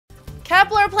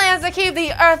Kepler plans to keep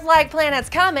the Earth-like planets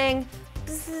coming.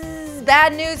 Bzzz,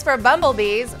 bad news for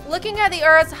bumblebees. Looking at the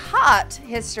Earth's hot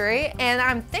history, and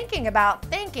I'm thinking about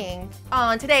thinking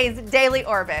on today's Daily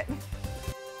Orbit.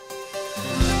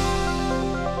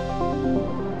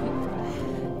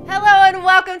 Hello and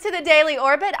welcome to the Daily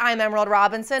Orbit. I'm Emerald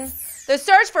Robinson. The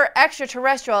search for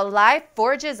extraterrestrial life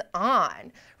forges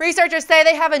on. Researchers say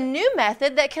they have a new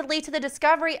method that could lead to the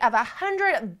discovery of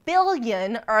 100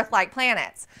 billion Earth-like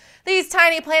planets. These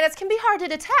tiny planets can be hard to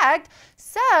detect,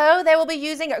 so they will be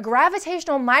using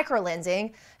gravitational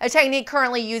microlensing, a technique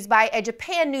currently used by a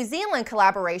Japan-New Zealand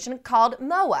collaboration called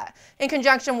MOA, in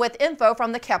conjunction with info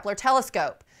from the Kepler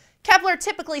Telescope. Kepler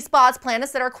typically spots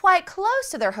planets that are quite close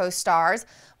to their host stars,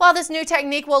 while this new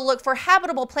technique will look for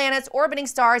habitable planets orbiting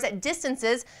stars at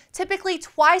distances typically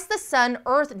twice the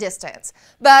Sun-Earth distance.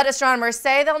 But astronomers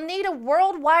say they'll need a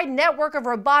worldwide network of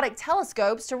robotic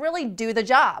telescopes to really do the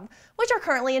job, which are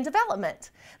currently in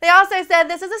development. They also said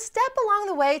this is a step along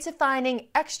the way to finding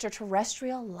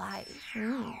extraterrestrial life.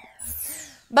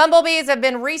 Bumblebees have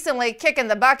been recently kicking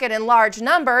the bucket in large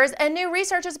numbers, and new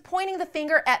research is pointing the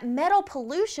finger at metal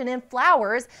pollution in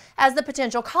flowers as the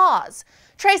potential cause.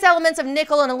 Trace elements of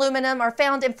nickel and aluminum are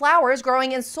found in flowers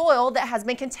growing in soil that has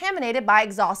been contaminated by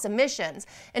exhaust emissions,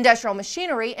 industrial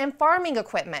machinery, and farming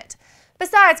equipment.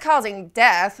 Besides causing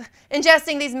death,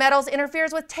 ingesting these metals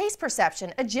interferes with taste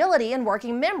perception, agility, and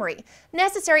working memory,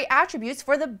 necessary attributes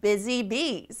for the busy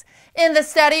bees. In the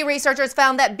study, researchers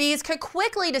found that bees could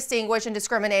quickly distinguish and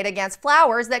discriminate against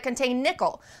flowers that contain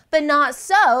nickel, but not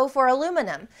so for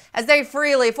aluminum, as they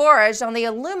freely foraged on the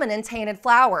aluminum-tainted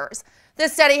flowers.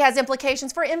 This study has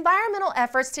implications for environmental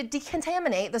efforts to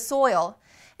decontaminate the soil.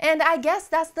 And I guess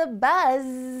that's the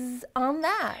buzz on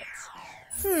that.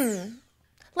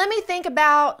 Let me think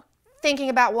about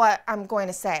what I'm going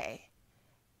to say.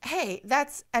 Hey,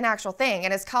 that's an actual thing,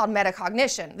 and it's called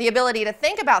metacognition, the ability to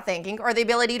think about thinking or the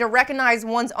ability to recognize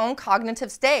one's own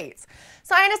cognitive states.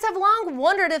 Scientists have long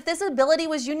wondered if this ability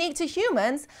was unique to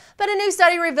humans, but a new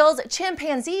study reveals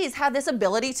chimpanzees have this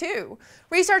ability too.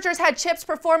 Researchers had chips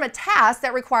perform a task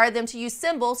that required them to use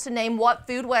symbols to name what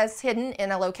food was hidden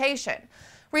in a location.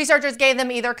 Researchers gave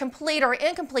them either complete or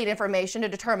incomplete information to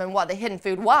determine what the hidden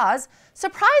food was.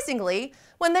 Surprisingly,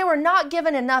 when they were not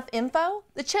given enough info,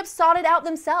 the chips sought it out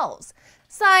themselves.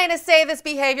 Scientists say this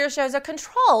behavior shows a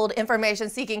controlled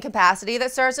information-seeking capacity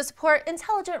that serves to support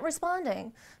intelligent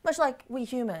responding, much like we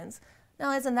humans.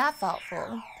 Now, isn't that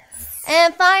thoughtful?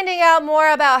 And finding out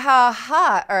more about how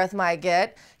hot Earth might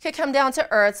get could come down to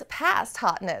Earth's past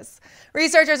hotness.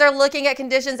 Researchers are looking at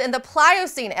conditions in the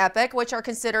Pliocene epoch, which are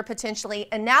considered potentially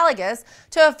analogous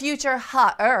to a future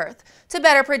hot Earth, to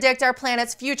better predict our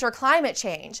planet's future climate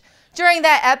change. During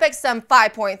that epoch, some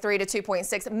 5.3 to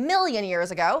 2.6 million years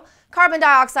ago, carbon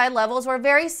dioxide levels were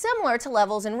very similar to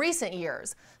levels in recent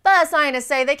years. But scientists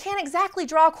say they can't exactly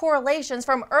draw correlations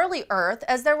from early Earth,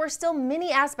 as there were still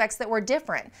many aspects that were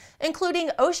different,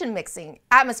 including ocean mixing,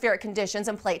 atmospheric conditions,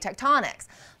 and plate tectonics.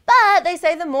 But they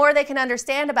say the more they can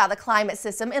understand about the climate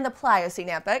system in the Pliocene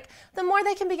epoch, the more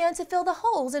they can begin to fill the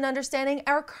holes in understanding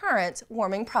our current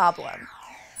warming problem.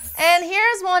 And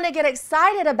here's one to get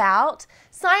excited about.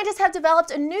 Scientists have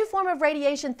developed a new form of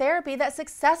radiation therapy that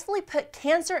successfully put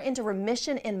cancer into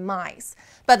remission in mice.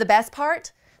 But the best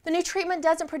part? The new treatment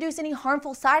doesn't produce any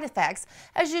harmful side effects,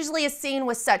 as usually is seen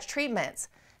with such treatments.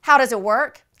 How does it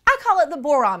work? I call it the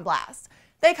boron blast.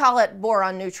 They call it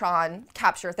boron-neutron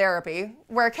capture therapy,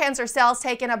 where cancer cells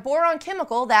take in a boron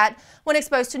chemical that, when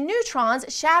exposed to neutrons,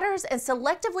 shatters and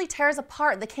selectively tears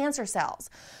apart the cancer cells.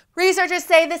 Researchers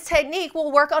say this technique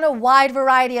will work on a wide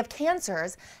variety of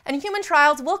cancers, and human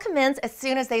trials will commence as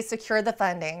soon as they secure the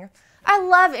funding. I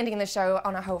love ending the show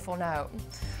on a hopeful note.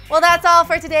 Well, that's all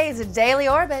for today's Daily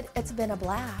Orbit. It's been a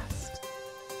blast.